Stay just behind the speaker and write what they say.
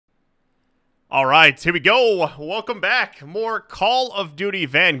All right, here we go. Welcome back. More Call of Duty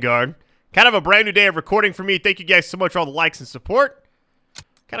Vanguard. Kind of a brand new day of recording for me. Thank you guys so much for all the likes and support.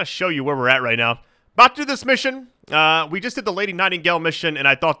 Kind of show you where we're at right now. About to do this mission. We just did the Lady Nightingale mission, and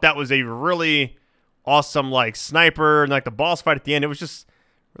I thought that was a really awesome, like, sniper, and, like, the boss fight at the end. It was just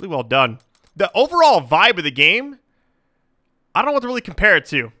really well done. The overall vibe of the game, I don't know what to really compare it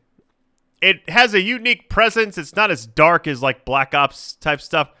to. It has a unique presence. It's not as dark as, like, Black Ops type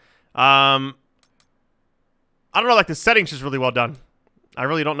stuff. I don't know, like, the setting's just really well done. I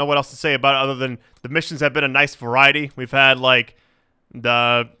really don't know what else to say about it other than the missions have been a nice variety. We've had, like,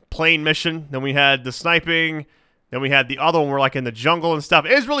 the plane mission, then we had the sniping, then we had the other one where, like, in the jungle and stuff.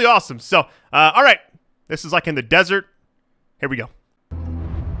 It was really awesome. So, all right. This is, like, in the desert. Here we go.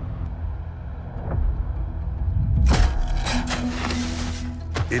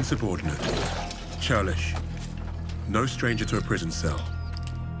 Insubordinate. Churlish. No stranger to a prison cell.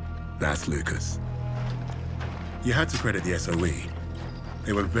 That's Lucas. You had to credit the SOE.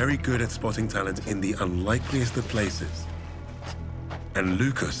 They were very good at spotting talent in the unlikeliest of places. And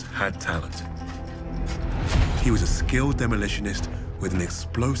Lucas had talent. He was a skilled demolitionist with an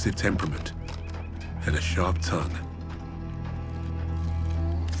explosive temperament and a sharp tongue.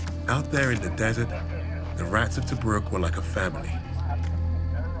 Out there in the desert, the rats of Tobruk were like a family.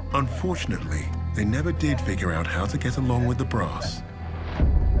 Unfortunately, they never did figure out how to get along with the brass.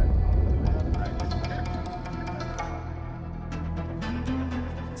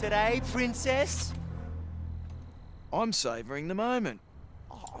 Today, princess? I'm savouring the moment.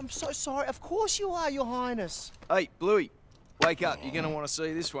 Oh, I'm so sorry. Of course you are, your highness. Hey, Bluey, wake up. You're going to want to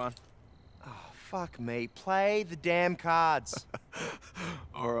see this one. Oh, fuck me. Play the damn cards.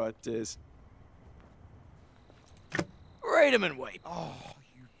 All right, Des. Read 'em and weep. Oh,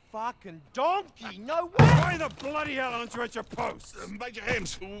 you fucking donkey. No way. Why the bloody hell aren't you at your post? Major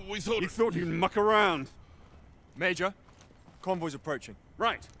Hems, we thought... You thought you'd muck around. Major, convoy's approaching.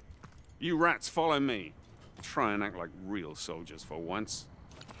 Right. You rats follow me. Try and act like real soldiers for once.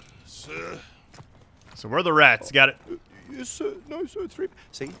 Sir... So we're the rats. Got it. Yes, sir. No, sir. Three.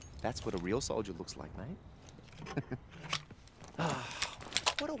 See, that's what a real soldier looks like, mate.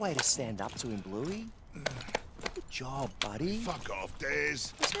 What a way to stand up to him, Bluey. Good job, buddy. Fuck off, Des.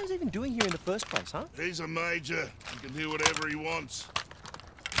 What's he even doing here in the first place, huh? He's a major. He can do whatever he wants.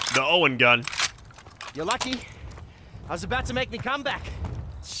 The Owen gun. You're lucky. I was about to make me come back.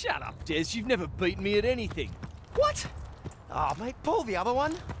 Shut up, Des. You've never beaten me at anything. What? Oh, mate, pull the other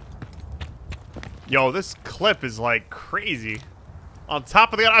one. Yo, this clip is, like, crazy. On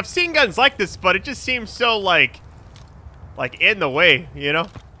top of the gun. I've seen guns like this, but it just seems so, like in the way, you know?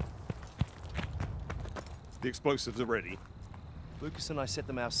 The explosives are ready. Lucas and I set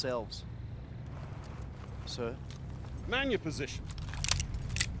them ourselves. Sir? Man your position.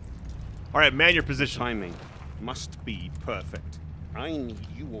 All right, man your position. Timing must be perfect. I need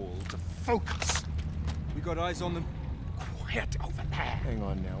you all to focus. We got eyes on them. Quiet over there. Hang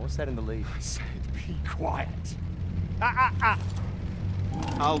on now. What's that in the lead? I said be quiet.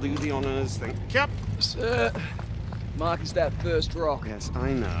 I'll do the honors, thank you. Sir, Mark is that first rock. Yes,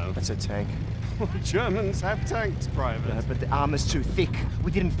 I know. That's a tank. Germans have tanks, Private. No, but the armor's too thick.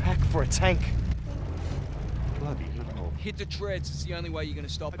 We didn't pack for a tank. Bloody hell. Hit the treads. It's the only way you're going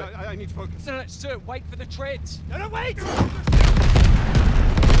to stop it. I need to focus. No, sir, wait for the treads. No, wait! You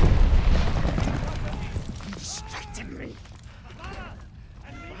distracted me.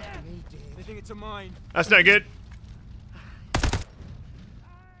 They think it's a mine. That's not good.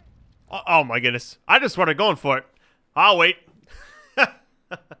 Oh my goodness. I just started going for it. I'll wait.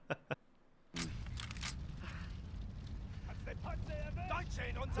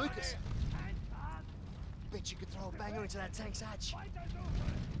 Lucas! Bet you could throw a banger into that tank's hatch.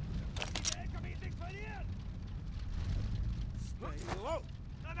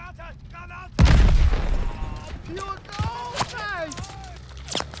 Pure gold, mate!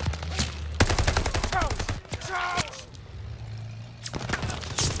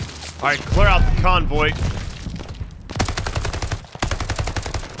 All right, clear out the convoy.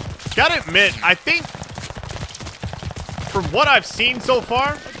 Gotta admit, I think from what I've seen so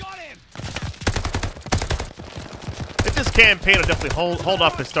far, this campaign will definitely hold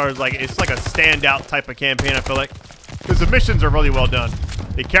up as far as, like, it's like a standout type of campaign, I feel like. Because the missions are really well done.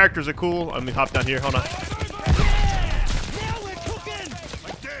 The characters are cool. Let me hop down here. Hold on. Now we're cooking!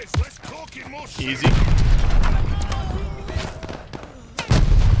 Like Des, let's talk in more shit. Easy.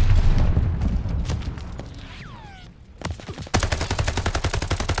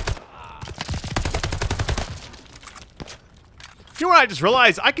 You know what I just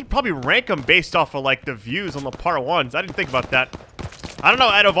realized? I could probably rank them based off of, like, the views on the part ones. I didn't think about that. I don't know,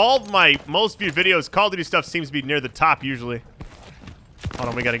 out of all of my most viewed videos, Call of Duty stuff seems to be near the top usually. Hold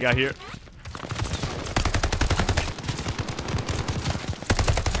on, we got a guy here.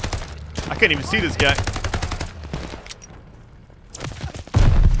 I can't even see this guy.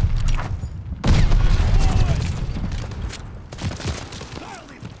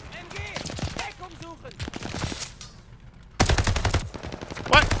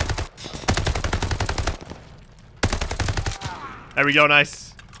 What? There we go,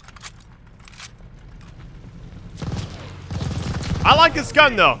 nice. I like this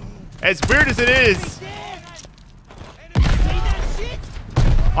gun though. As weird as it is.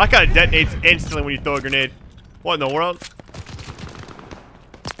 I like how it detonates instantly when you throw a grenade. What in the world?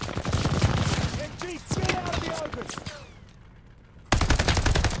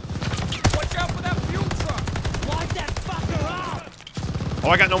 Watch out for that fuel truck! Light that fucker up! Oh,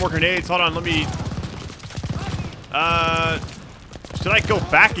 I got no more grenades. Hold on, let me... should I go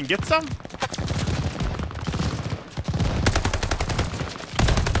back and get some?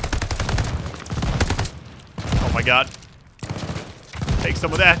 Oh my god. Take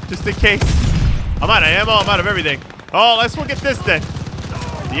some of that, just in case. I'm out of ammo, I'm out of everything. Oh, let's look at this then.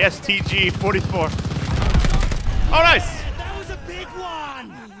 The STG-44. Oh, nice! That was a big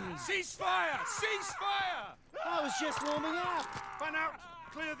one! Ceasefire! Ceasefire! I was just warming up. Fan out!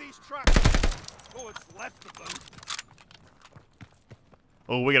 Clear these trucks! Oh, it's left of them.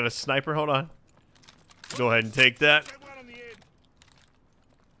 Oh, we got a sniper, hold on. Go ahead and take that. Get one on the end.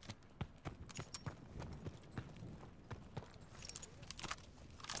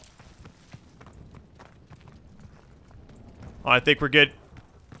 Oh, I think we're good.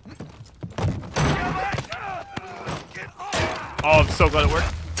 Oh, I'm so glad it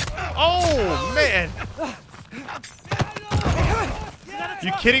worked. Oh, man.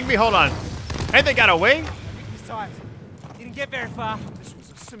 You kidding me? Hold on. And they got away? He's tired. Didn't get very far. This was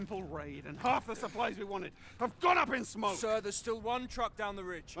a simple raid, and half the supplies we wanted have gone up in smoke. Sir, there's still one truck down the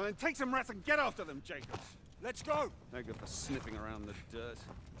ridge. Well, then take some rats and get after them, Jacobs. Let's go. No good for sniffing around the dirt.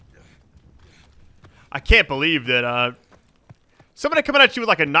 I can't believe that, somebody coming at you with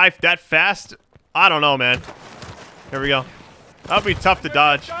like a knife that fast? I don't know, man. Here we go. That'll be tough to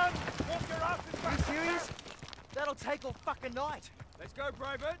dodge. Are you serious? That'll take all fucking night. Let's go,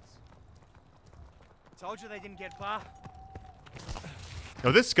 privates. Told you they didn't get far.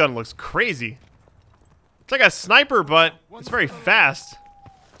 Oh, this gun looks crazy. It's like a sniper, but it's very fast.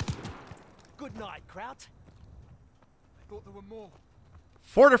 Good night, Kraut. I thought there were more.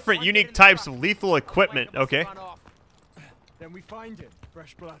 4 different unique types of lethal equipment. Okay. Run off. Then we find it.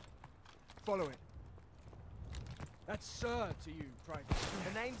 Fresh blood. Follow it. That's Sir to you, Private.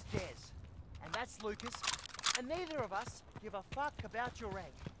 The name's Des, and that's Lucas, and neither of us give a fuck about your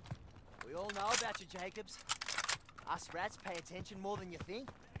rank. We all know about you, Jacobs. Us rats pay attention more than you think.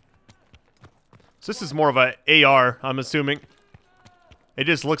 So this is more of a AR, I'm assuming. It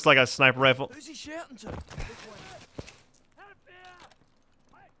just looks like a sniper rifle. Who's he shouting to?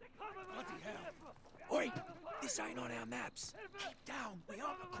 Oi! This ain't on our maps. Down, we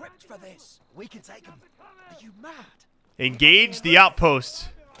aren't equipped for this. We can take him. Are you mad? Engage the outpost.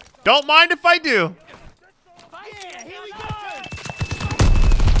 Don't mind if I do. Yeah, here we go!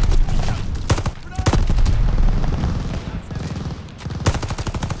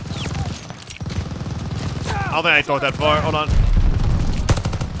 I don't think I throw it that far. Hold on.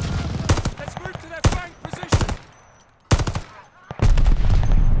 Let's move to that flank position.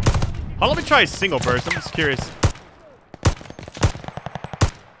 Oh, let me try a single burst. I'm just curious.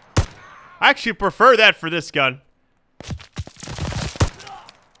 I actually prefer that for this gun.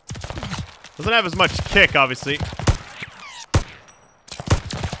 Doesn't have as much kick, obviously.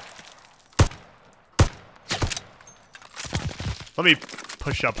 Let me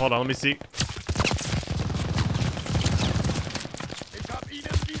push up. Hold on. Let me see.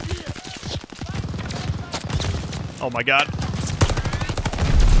 Oh my god.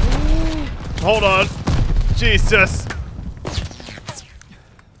 Hold on. Jesus.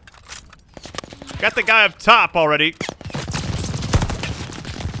 Got the guy up top already.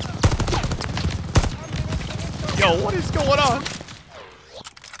 Yo, what is going on?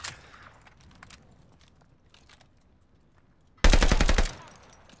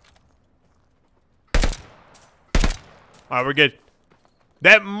 Alright, we're good.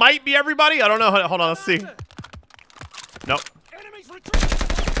 That might be everybody. I don't know. Hold on, let's see. Nope. Enemies retreat!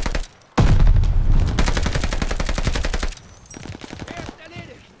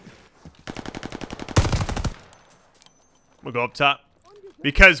 We'll go up top.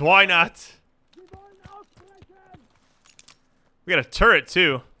 Because why not? We got a turret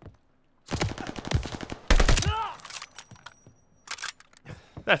too.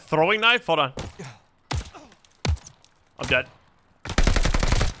 That throwing knife? Hold on. I'm dead.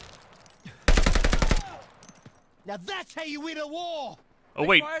 Now that's how you win a war! Oh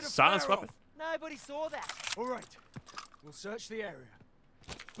wait, fired a silence flare weapon? Nobody saw that. All right. We'll search the area.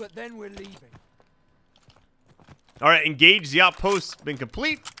 But then we're leaving. Alright, engage the outpost. Been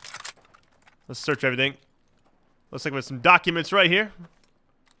complete. Let's search everything. Looks like we have some documents right here.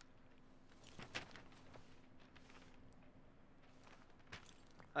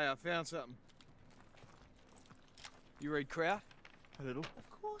 Hey, I found something. You read Kraut? A little.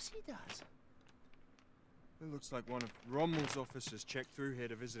 Of course he does. It looks like one of Rommel's officers checked through here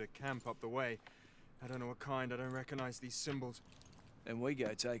to visit a camp up the way. I don't know what kind. I don't recognize these symbols. Then we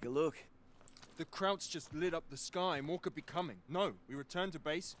go take a look. The Krauts just lit up the sky. More could be coming. No, we return to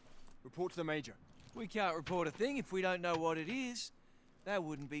base. Report to the major. We can't report a thing if we don't know what it is. That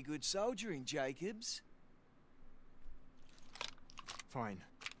wouldn't be good soldiering, Jacobs. Fine.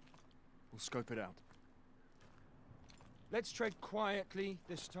 We'll scope it out. Let's tread quietly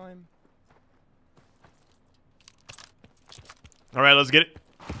this time. Alright, let's get it.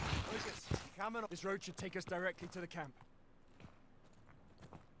 Lucas, coming. This road should take us directly to the camp.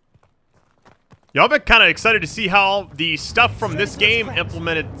 Y'all been kind of excited to see how the stuff from this game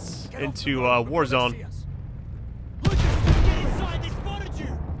implemented into Warzone. Lucas, get inside! They spotted you!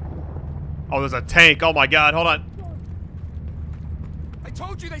 Oh, there's a tank. Oh my god, hold on. I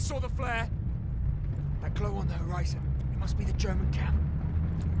told you they saw the flare! That glow on the horizon. It must be the German camp.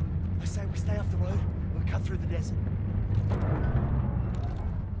 I say we stay off the road. We'll cut through the desert.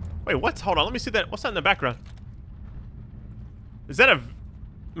 Wait, what? Hold on, let me see that. What's that in the background? Is that a...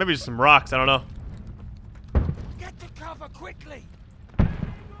 maybe just some rocks, I don't know. Get to cover quickly! Do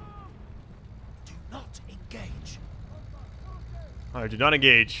not engage. Alright, do not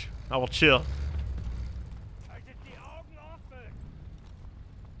engage. I will chill.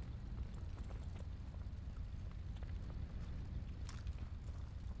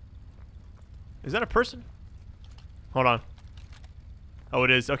 Is that a person? Hold on. Oh,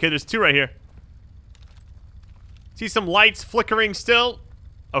 it is. Okay, there's two right here. See some lights flickering still?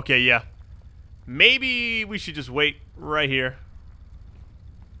 Okay, yeah. Maybe we should just wait right here.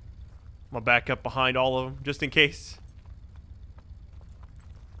 I'm gonna back up behind all of them, just in case.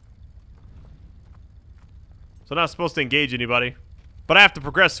 So I'm not supposed to engage anybody. But I have to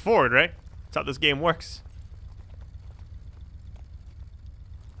progress forward, right? That's how this game works.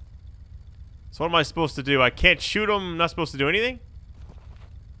 So what am I supposed to do? I can't shoot them. I'm not supposed to do anything?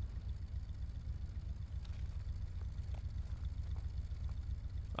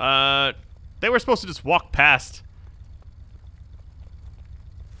 They were supposed to just walk past.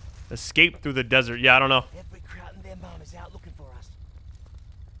 Escape through the desert. Yeah, I don't know. Every Kraut and their mom is out looking for us.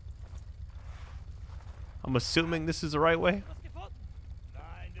 I'm assuming this is the right way.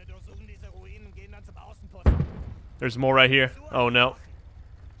 There's more right here. Oh no.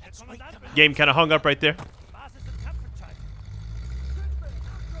 Game kind of hung up right there.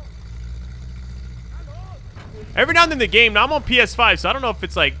 Every now and then the game, now I'm on PS5, so I don't know if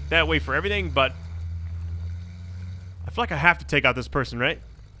it's like that way for everything, but I feel like I have to take out this person, right?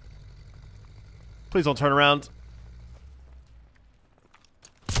 Please don't turn around.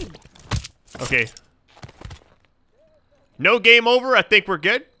 Okay. No game over. I think we're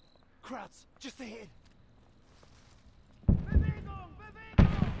good. Krauts, just ahead.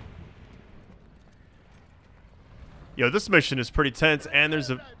 Yo, this mission is pretty tense, and there's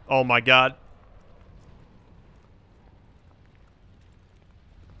a... oh my god.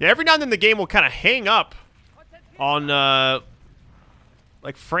 Yeah, every now and then the game will kind of hang up on,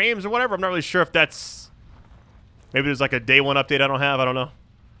 like, frames or whatever. I'm not really sure if that's... maybe there's, like, a day one update I don't have. I don't know.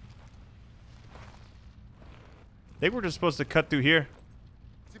 I think we're just supposed to cut through here.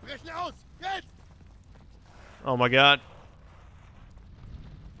 Oh, my God.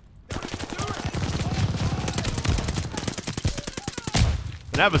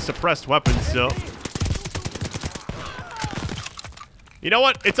 And I have a suppressed weapon still. You know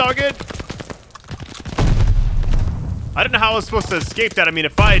what? It's all good. I didn't know how I was supposed to escape that. I mean,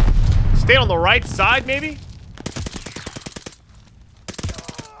 if I stayed on the right side, maybe?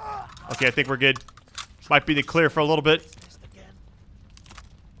 Okay, I think we're good. Might be the clear for a little bit.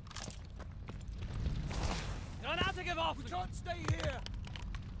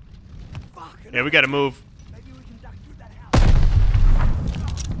 Yeah, we gotta move. Maybe we can duck through that house.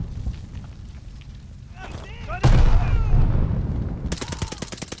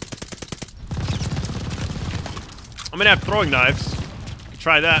 I'm gonna have throwing knives.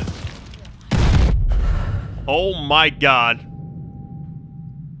 Try that. Oh my god.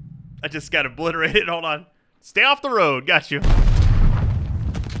 I just got obliterated. Hold on. Stay off the road. Got you.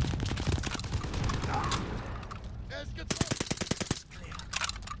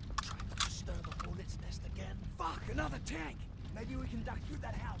 can duck through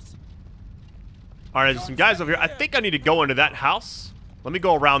that house. All right, there's some guys over here. I think I need to go into that house. Let me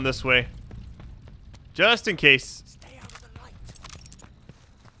go around this way. Just in case. Stay out of the light.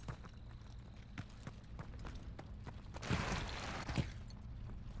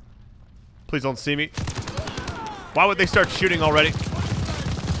 Please don't see me. Why would they start shooting already?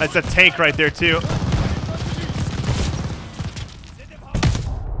 That's a tank right there, too.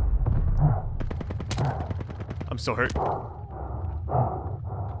 I'm so hurt.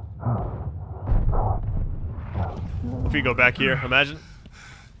 If we go back here, imagine.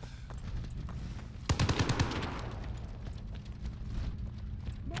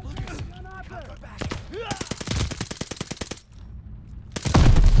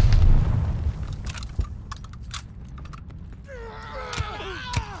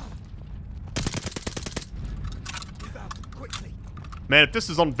 Man, if this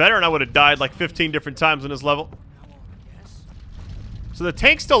is on veteran, I would have died like 15 different times on this level. So the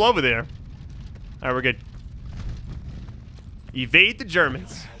tank's still over there. All right, we're good. Evade the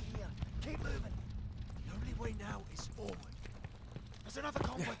Germans. Keep moving. The only way now is forward. There's another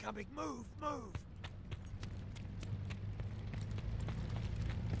convoy coming. Move, move.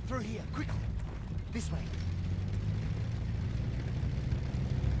 Through here, quickly. This way.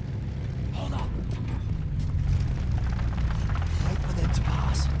 Hold on. Wait for them to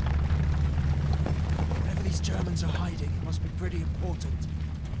pass. Wherever these Germans are hiding, it must be pretty important.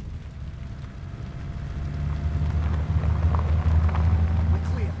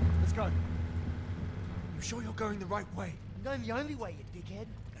 We're clear. Let's go. You sure you're going the right way? I'm going the only way, you dickhead.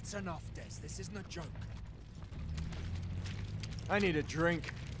 That's enough, Des. This isn't a joke. I need a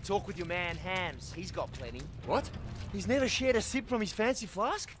drink. Talk with your man, Hams. He's got plenty. What? He's never shared a sip from his fancy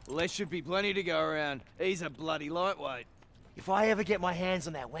flask? Well, there should be plenty to go around. He's a bloody lightweight. If I ever get my hands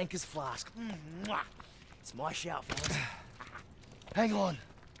on that wanker's flask, mwah, it's my shout, fellas. Hang on.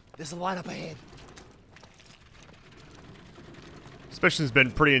 There's a light up ahead. This mission's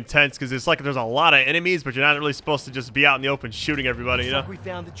been pretty intense because it's like there's a lot of enemies, but you're not really supposed to just be out in the open shooting everybody, you know? Looks like we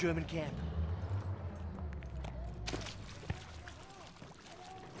found the German camp.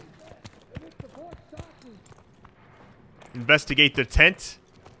 Investigate the tent.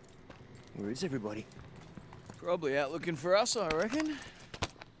 Where is everybody? Probably out looking for us, I reckon.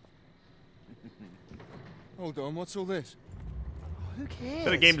 Hold on, what's all this? Who cares? So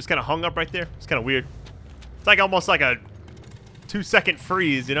the game just kind of hung up right there. It's kind of weird. It's like almost like a 2-second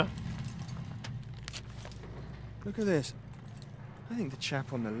freeze, you know? Look at this. I think the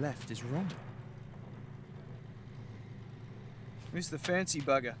chap on the left is wrong. Who's the fancy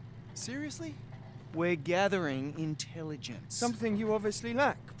bugger? Seriously? We're gathering intelligence. Something you obviously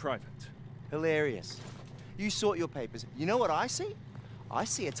lack, Private. Hilarious. You sort your papers. You know what I see? I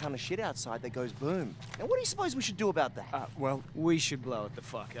see a ton of shit outside that goes boom. Now what do you suppose we should do about that? Well, We should blow it the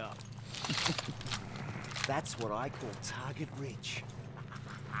fuck up. That's what I call target rich.